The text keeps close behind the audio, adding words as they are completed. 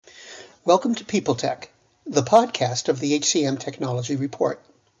Welcome to People Tech, the podcast of the HCM Technology Report.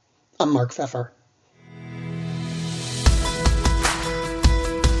 I'm Mark Pfeffer.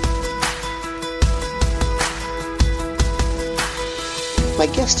 My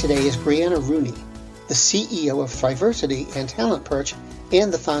guest today is Brianna Rooney, the CEO of Thriversity and Talent Perch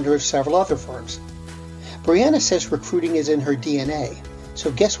and the founder of several other firms. Brianna says recruiting is in her DNA, so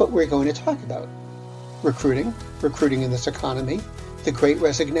guess what we're going to talk about? Recruiting in this economy, the Great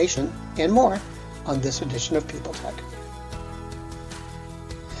Resignation, and more on this edition of People Tech.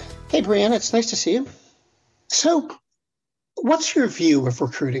 Hey, Brianna, it's nice to see you. So, what's your view of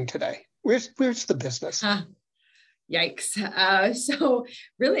recruiting today? Where's the business? Yikes. So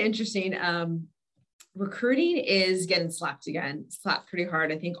really interesting. Recruiting is getting slapped pretty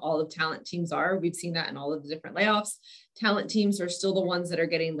hard. I think all of talent teams are. We've seen that in all of the different layoffs. Talent teams are still the ones that are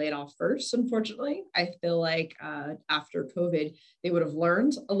getting laid off first, unfortunately. I feel like after COVID, they would have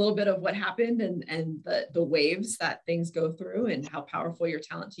learned a little bit of what happened and the waves that things go through and how powerful your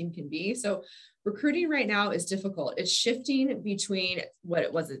talent team can be. So recruiting right now is difficult. It's shifting between what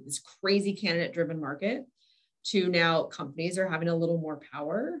it was, this crazy candidate-driven market, to now companies are having a little more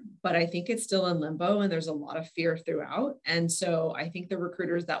power, but I think it's still in limbo and there's a lot of fear throughout. And so I think the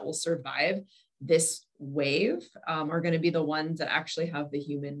recruiters that will survive this wave are going to be the ones that actually have the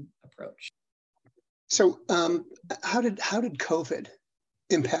human approach. So how did COVID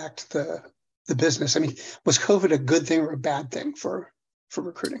impact the business? I mean, was COVID a good thing or a bad thing for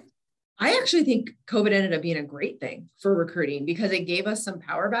recruiting? I actually think COVID ended up being a great thing for recruiting because it gave us some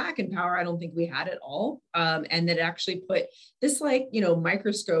power back, and power I don't think we had at all. And that actually put this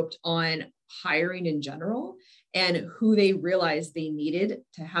microscoped on hiring in general and who they realized they needed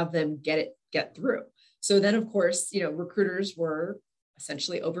to have them get through. So then, of course, recruiters were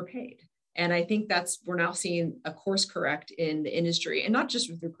essentially overpaid. And I think we're now seeing a course correct in the industry, and not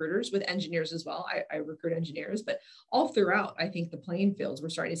just with recruiters, with engineers as well. I recruit engineers, but all throughout, I think the playing fields, we're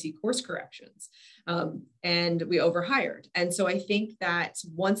starting to see course corrections, and we overhired. And so I think that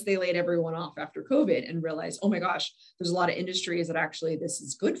once they laid everyone off after COVID and realized, oh my gosh, there's a lot of industries that actually this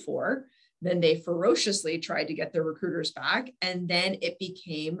is good for, then they ferociously tried to get their recruiters back. And then it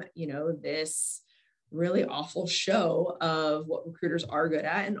became, this really awful show of what recruiters are good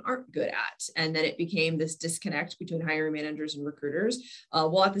at and aren't good at. And then it became this disconnect between hiring managers and recruiters.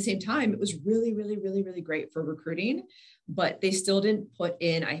 While at the same time, it was really, really, really, really great for recruiting, but they still didn't put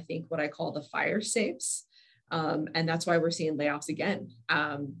in, I think, what I call the fire safes. And that's why we're seeing layoffs again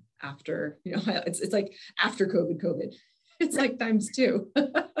after, it's like after COVID, it's like times two.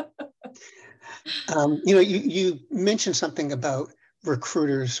 You mentioned something about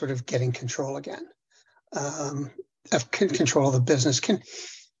recruiters sort of getting control again. Of control of the business. Can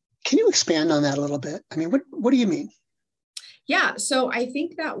you expand on that a little bit? I mean, what do you mean? Yeah. So I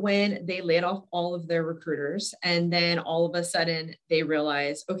think that when they laid off all of their recruiters and then all of a sudden they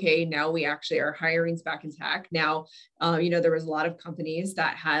realized, okay, now we actually are hiring's back intact. Now, there was a lot of companies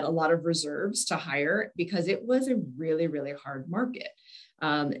that had a lot of reserves to hire because it was a really, really hard market.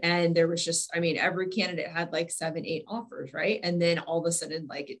 And there was just, every candidate had like 7-8 offers, right? And then all of a sudden,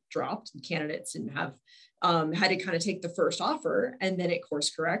 it dropped, and candidates didn't have, had to kind of take the first offer, and then it course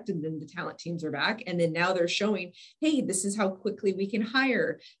correct, and then the talent teams are back. And then now they're showing, hey, this is how quickly we can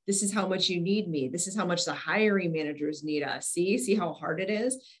hire. This is how much you need me. This is how much the hiring managers need us. See how hard it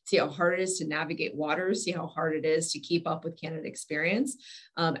is. See how hard it is to navigate waters. See how hard it is to keep up with candidate experience.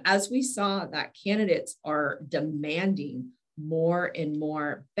 As we saw that candidates are demanding more and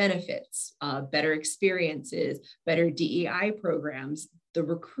more benefits, better experiences, better DEI programs. The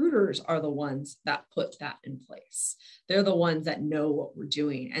recruiters are the ones that put that in place. They're the ones that know what we're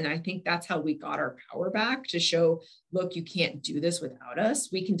doing. And I think that's how we got our power back, to show, look, you can't do this without us.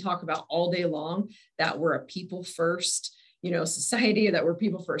 We can talk about all day long that we're a people first, society, that we're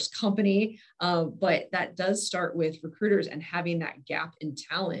people first company. But that does start with recruiters and having that gap in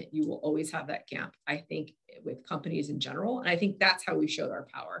talent. You will always have that gap, I think, with companies in general. And I think that's how we showed our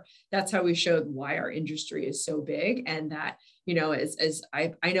power. That's how we showed why our industry is so big. And that, as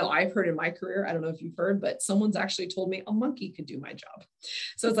I know I've heard in my career, I don't know if you've heard, but someone's actually told me a monkey could do my job.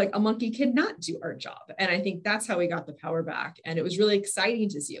 So it's like a monkey cannot do our job. And I think that's how we got the power back. And it was really exciting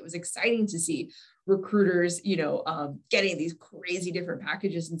to see. It was exciting to see recruiters, getting these crazy different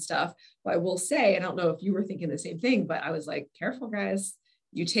packages and stuff. But I will say, I don't know if you were thinking the same thing, but I was like, careful, guys,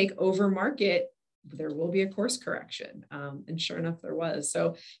 you take over market, there will be a course correction. And sure enough, there was.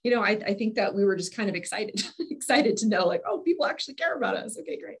 So, I think that we were just kind of excited to know, like, oh, people actually care about us.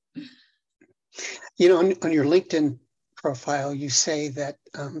 Okay, great. On your LinkedIn profile, you say that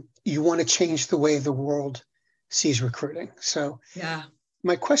you want to change the way the world sees recruiting. So yeah.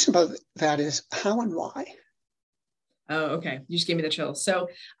 My question about that is how and why? Oh, okay. You just gave me the chills. So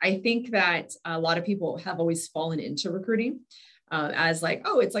I think that a lot of people have always fallen into recruiting as like,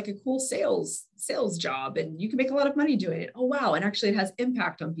 oh, it's like a cool sales job and you can make a lot of money doing it. Oh, wow. And actually it has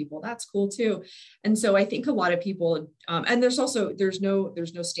impact on people. That's cool too. And so I think a lot of people, and there's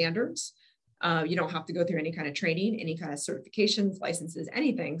no standards. You don't have to go through any kind of training, any kind of certifications, licenses,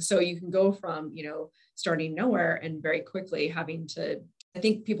 anything. So you can go from, starting nowhere and very quickly having to, I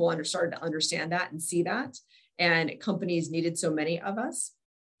think people started to understand that and see that. And companies needed so many of us.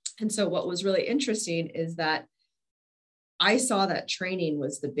 And so what was really interesting is that I saw that training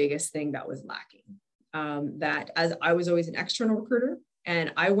was the biggest thing that was lacking. That as I was always an external recruiter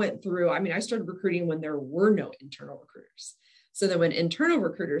and I went through, I started recruiting when there were no internal recruiters. So then when internal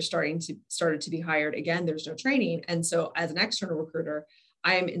recruiters started to be hired, again, there's no training. And so as an external recruiter,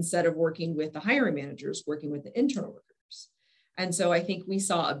 I am, instead of working with the hiring managers, working with the internal recruiters. And so I think we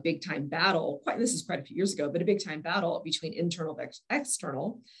saw a big time battle, this is quite a few years ago, but a big time battle between internal and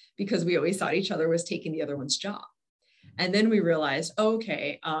external, because we always thought each other was taking the other one's job. And then we realized,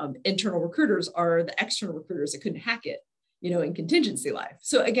 internal recruiters are the external recruiters that couldn't hack it, in contingency life.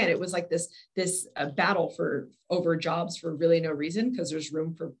 So again, it was like this battle over jobs for really no reason, because there's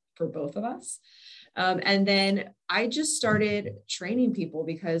room for both of us. And then I just started training people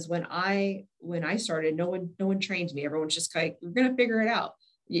because when I started, no one trained me. Everyone's just like, we're going to figure it out.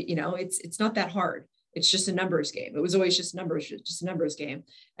 It's not that hard. It's just a numbers game. It was always just a numbers game.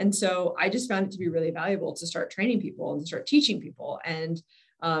 And so I just found it to be really valuable to start training people and start teaching people. And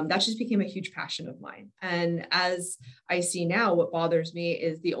that just became a huge passion of mine. And as I see now, what bothers me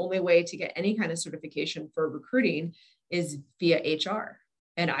is the only way to get any kind of certification for recruiting is via HR.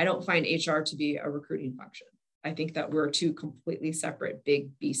 And I don't find HR to be a recruiting function. I think that we're two completely separate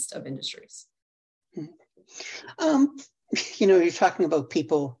big beasts of industries. You're talking about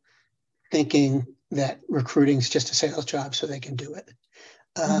people thinking that recruiting is just a sales job so they can do it.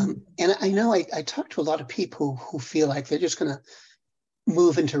 And I know I talk to a lot of people who feel like they're just going to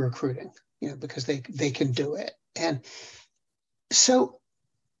move into recruiting, because they can do it. And so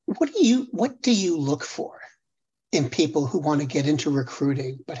what do you look for in people who want to get into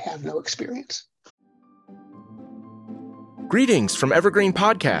recruiting but have no experience? Greetings from Evergreen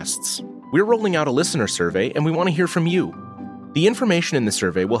Podcasts. We're rolling out a listener survey and we want to hear from you. The information in the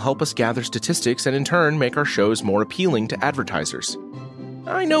survey will help us gather statistics and in turn make our shows more appealing to advertisers.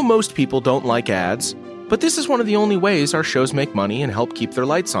 I know most people don't like ads, but this is one of the only ways our shows make money and help keep their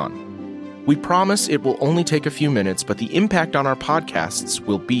lights on. We promise it will only take a few minutes, but the impact on our podcasts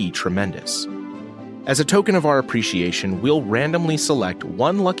will be tremendous. As a token of our appreciation, we'll randomly select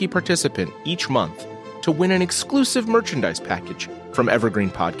one lucky participant each month to win an exclusive merchandise package from Evergreen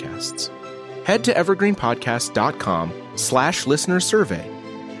Podcasts. Head to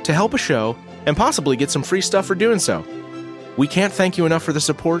evergreenpodcast.com/listenersurvey to help a show and possibly get some free stuff for doing so. We can't thank you enough for the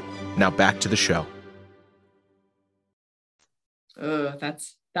support. Now back to the show.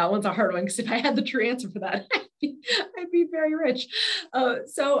 That one's a hard one, because if I had the true answer for that, I'd be very rich.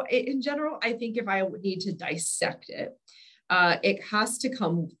 So in general, I think if I would need to dissect it, it has to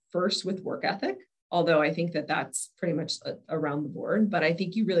come first with work ethic, although I think that that's pretty much around the board, but I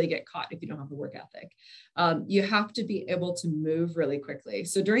think you really get caught if you don't have the work ethic. You have to be able to move really quickly.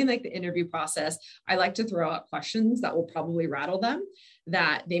 So during the interview process, I like to throw out questions that will probably rattle them,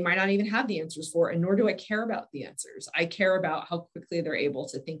 that they might not even have the answers for, and nor do I care about the answers. I care about how quickly they're able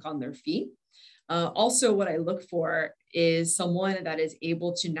to think on their feet. Also, what I look for is someone that is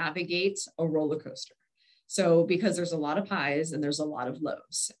able to navigate a roller coaster. So because there's a lot of highs and there's a lot of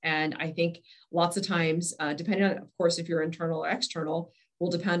lows. And I think lots of times, depending on, of course, if you're internal or external, will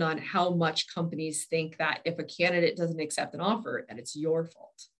depend on how much companies think that if a candidate doesn't accept an offer, that it's your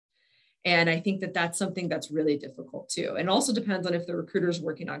fault. And I think that that's something that's really difficult too. And also depends on if the recruiter is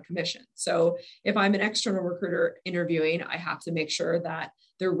working on commission. So if I'm an external recruiter interviewing, I have to make sure that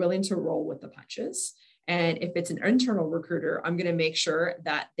they're willing to roll with the punches. And if it's an internal recruiter, I'm going to make sure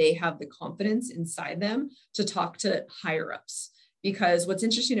that they have the confidence inside them to talk to higher ups. Because what's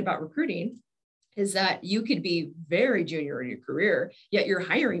interesting about recruiting is that you could be very junior in your career, yet your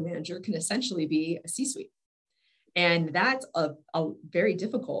hiring manager can essentially be a C-suite. And that's a very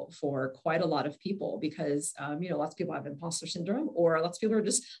difficult for quite a lot of people because, lots of people have imposter syndrome, or lots of people are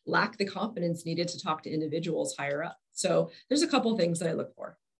just lack the confidence needed to talk to individuals higher up. So there's a couple of things that I look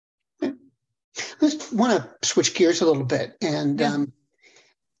for. I just want to switch gears a little bit. And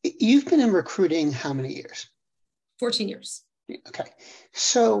you've been in recruiting how many years? 14 years. Okay.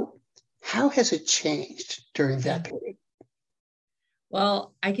 So how has it changed during that period?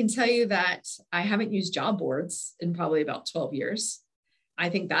 Well, I can tell you that I haven't used job boards in probably about 12 years. I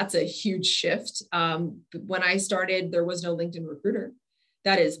think that's a huge shift. When I started, there was no LinkedIn Recruiter.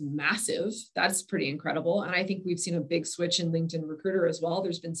 That is massive. That's pretty incredible. And I think we've seen a big switch in LinkedIn Recruiter as well.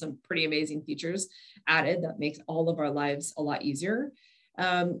 There's been some pretty amazing features added that makes all of our lives a lot easier.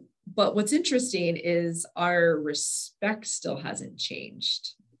 But what's interesting is our respect still hasn't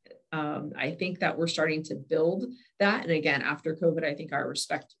changed. I think that we're starting to build that. And again, after COVID, I think our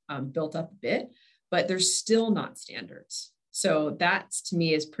respect built up a bit, but there's still not standards. So that to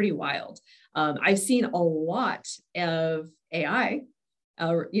me is pretty wild. I've seen a lot of AI,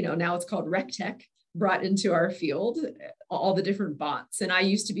 now it's called RecTech, brought into our field, all the different bots. And I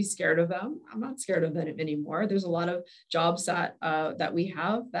used to be scared of them. I'm not scared of them anymore. There's a lot of jobs that we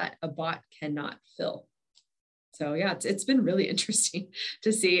have that a bot cannot fill. So yeah, it's been really interesting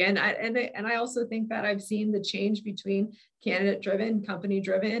to see. And I also think that I've seen the change between candidate driven, company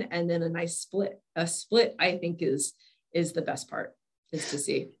driven, and then a nice split. A split, I think, is the best part, is to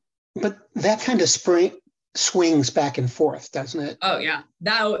see. But that kind of swings back and forth, doesn't it? Oh yeah,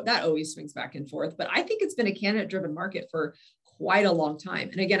 that always swings back and forth. But I think it's been a candidate driven market for quite a long time.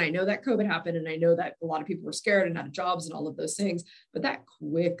 And again, I know that COVID happened, and I know that a lot of people were scared and out of jobs and all of those things, but that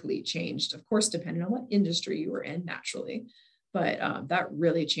quickly changed, of course, depending on what industry you were in naturally. But that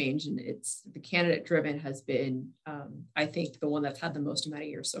really changed, and it's the candidate driven has been, I think, the one that's had the most amount of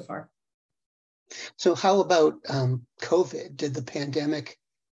years so far. So how about COVID? Did the pandemic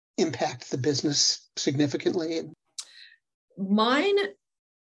impact the business significantly? Mine,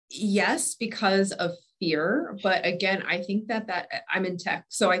 yes, because of fear. But again, I think that I'm in tech,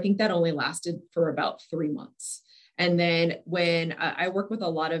 so I think that only lasted for about 3 months. And then when I work with a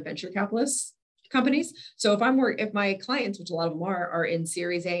lot of venture capitalists companies, so if my clients, which a lot of them are in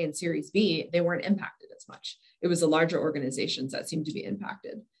Series A and Series B, they weren't impacted as much. It was the larger organizations that seemed to be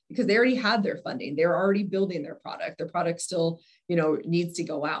impacted because they already had their funding. They were already building their product. Their product still, needs to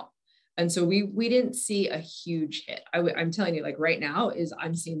go out. And so we didn't see a huge hit. I'm telling you, like right now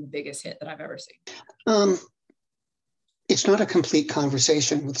I'm seeing the biggest hit that I've ever seen. It's not a complete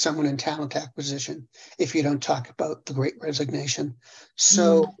conversation with someone in talent acquisition if you don't talk about the Great Resignation.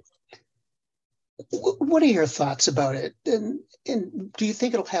 So what are your thoughts about it? And do you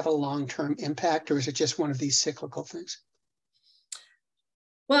think it'll have a long-term impact, or is it just one of these cyclical things?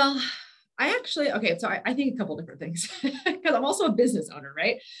 Well, so I think a couple different things because I'm also a business owner,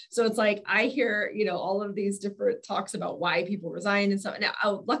 right? So it's like, I hear, all of these different talks about why people resign and stuff.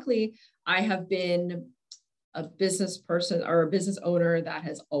 Now, luckily, I have been a business person or a business owner that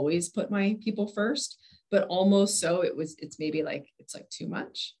has always put my people first, but almost so it's maybe like, it's like too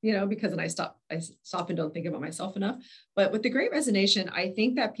much, because then I stop and don't think about myself enough. But with the Great Resignation, I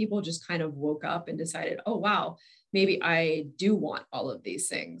think that people just kind of woke up and decided, oh, wow, maybe I do want all of these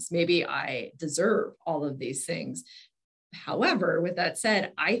things. Maybe I deserve all of these things. However, with that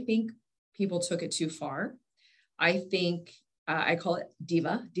said, I think people took it too far. I think I call it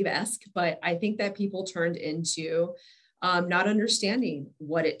diva-esque, but I think that people turned into not understanding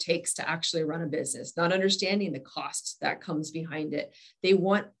what it takes to actually run a business, not understanding the cost that comes behind it. They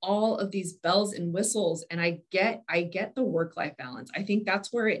want all of these bells and whistles. And I get the work-life balance. I think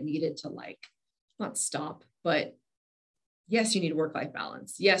that's where it needed to not stop, but yes, you need work-life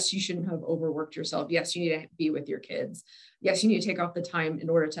balance. Yes, you shouldn't have overworked yourself. Yes, you need to be with your kids. Yes, you need to take off the time in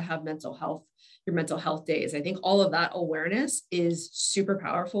order to have your mental health days. I think all of that awareness is super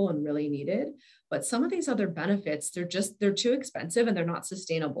powerful and really needed. But some of these other benefits, they're too expensive and they're not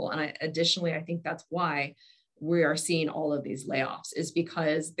sustainable. And additionally, I think that's why we are seeing all of these layoffs, is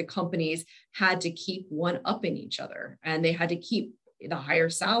because the companies had to keep one-upping each other, and they had to keep the higher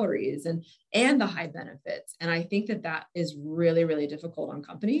salaries and the high benefits. And I think that is really, really difficult on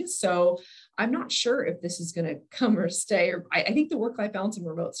companies. So I'm not sure if this is going to come or stay. I think the work-life balance and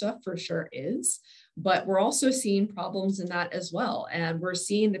remote stuff for sure is, but we're also seeing problems in that as well. And we're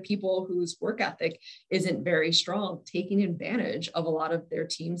seeing the people whose work ethic isn't very strong taking advantage of a lot of their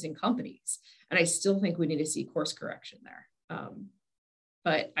teams and companies. And I still think we need to see course correction there.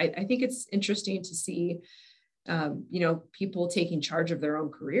 But I think it's interesting to see people taking charge of their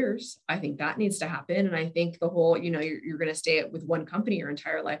own careers. I think that needs to happen. And I think the whole, you're going to stay with one company your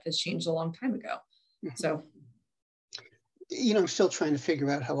entire life has changed a long time ago. So, I'm still trying to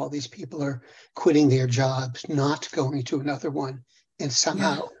figure out how all these people are quitting their jobs, not going to another one. And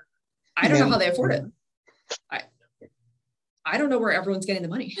somehow, I don't know how they afford it. I don't know where everyone's getting the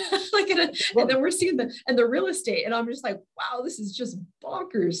money. And then we're seeing the real estate. And I'm just like, wow, this is just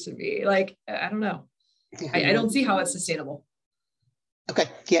bonkers to me. I don't know. I don't see how it's sustainable. Okay.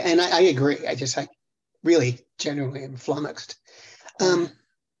 Yeah. And I agree. I really genuinely am flummoxed.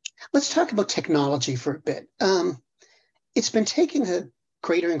 Let's talk about technology for a bit. It's been taking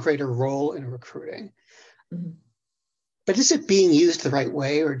greater and greater role in recruiting. Mm-hmm. But is it being used the right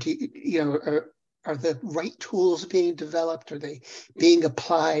way, or are the right tools being developed? Are they being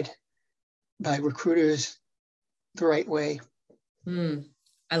applied by recruiters the right way?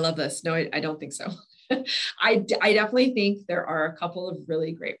 I love this. No, I don't think so. I definitely think there are a couple of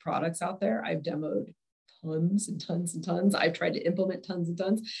really great products out there. I've demoed tons and tons and tons. I've tried to implement tons and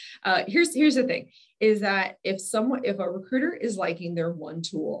tons. Here's the thing, is that if a recruiter is liking their one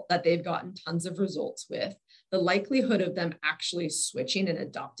tool that they've gotten tons of results with, the likelihood of them actually switching and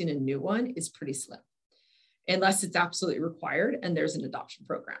adopting a new one is pretty slim, unless it's absolutely required and there's an adoption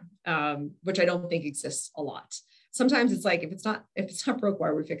program, which I don't think exists a lot. Sometimes it's like, if it's not broke, why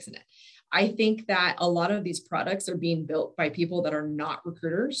are we fixing it? I think that a lot of these products are being built by people that are not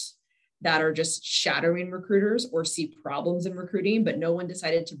recruiters, that are just shadowing recruiters or see problems in recruiting, but no one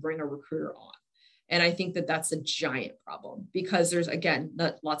decided to bring a recruiter on. And I think that that's a giant problem, because there's, again,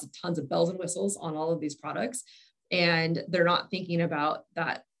 tons of bells and whistles on all of these products. And they're not thinking about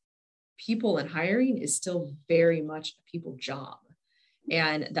that people and hiring is still very much a people job.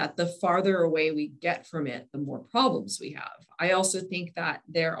 And that the farther away we get from it, the more problems we have. I also think that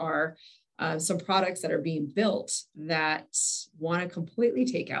there are some products that are being built that want to completely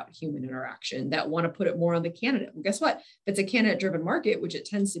take out human interaction, that want to put it more on the candidate. Well, guess what? If it's a candidate-driven market, which it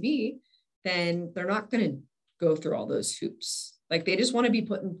tends to be, then they're not going to go through all those hoops. Like, they just want to be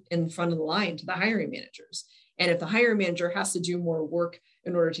put in front of the line to the hiring managers. And if the hiring manager has to do more work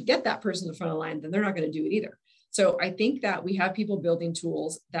in order to get that person in front of the line, then they're not going to do it either. So I think that we have people building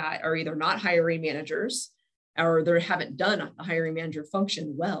tools that are either not hiring managers, or they haven't done a hiring manager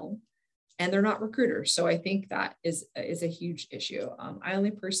function well, and they're not recruiters. So I think that is a huge issue. I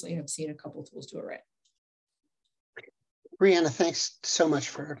only personally have seen a couple tools do it right. Brianna, thanks so much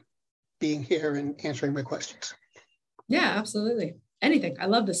for being here and answering my questions. Yeah, absolutely. Anything. I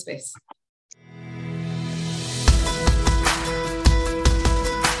love this space.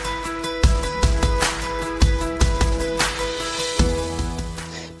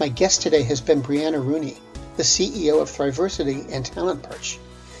 My guest today has been Brianna Rooney, the CEO of Thriversity and Talent Perch.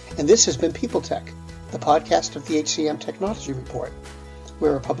 And this has been People Tech, the podcast of the HCM Technology Report.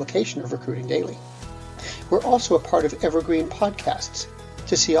 We're a publication of Recruiting Daily. We're also a part of Evergreen Podcasts.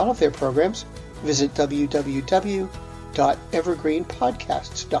 To see all of their programs, visit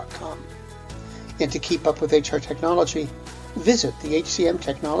www.evergreenpodcasts.com. And to keep up with HR technology, visit the HCM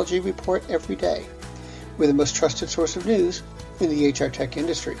Technology Report every day. We're the most trusted source of news in the HR tech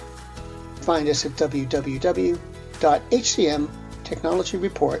industry. Find us at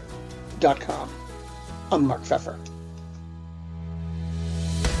www.hcmtechnologyreport.com. I'm Mark Pfeffer.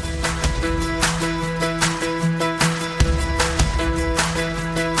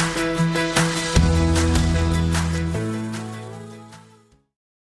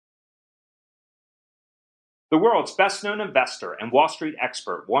 The world's best-known investor and Wall Street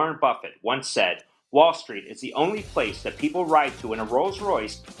expert Warren Buffett once said, "Wall Street is the only place that people ride to in a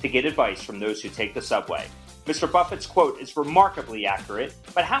Rolls-Royce to get advice from those who take the subway." Mr. Buffett's quote is remarkably accurate,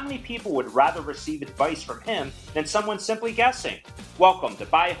 but how many people would rather receive advice from him than someone simply guessing? Welcome to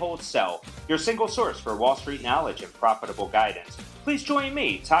Buy, Hold, Sell, your single source for Wall Street knowledge and profitable guidance. Please join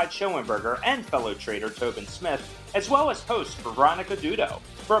me, Todd Schoenberger, and fellow trader Tobin Smith, as well as host Veronica Dudo,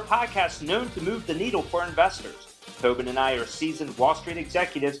 for a podcast known to move the needle for investors. Tobin and I are seasoned Wall Street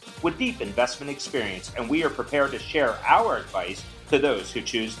executives with deep investment experience, and we are prepared to share our advice to those who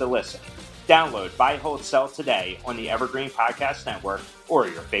choose to listen. Download Buy, Hold, Sell today on the Evergreen Podcast Network or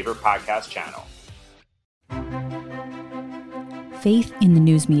your favorite podcast channel. Faith in the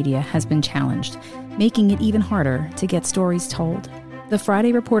news media has been challenged, making it even harder to get stories told. The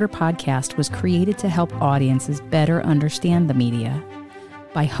Friday Reporter podcast was created to help audiences better understand the media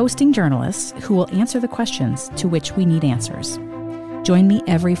by hosting journalists who will answer the questions to which we need answers. Join me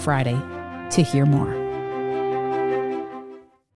every Friday to hear more.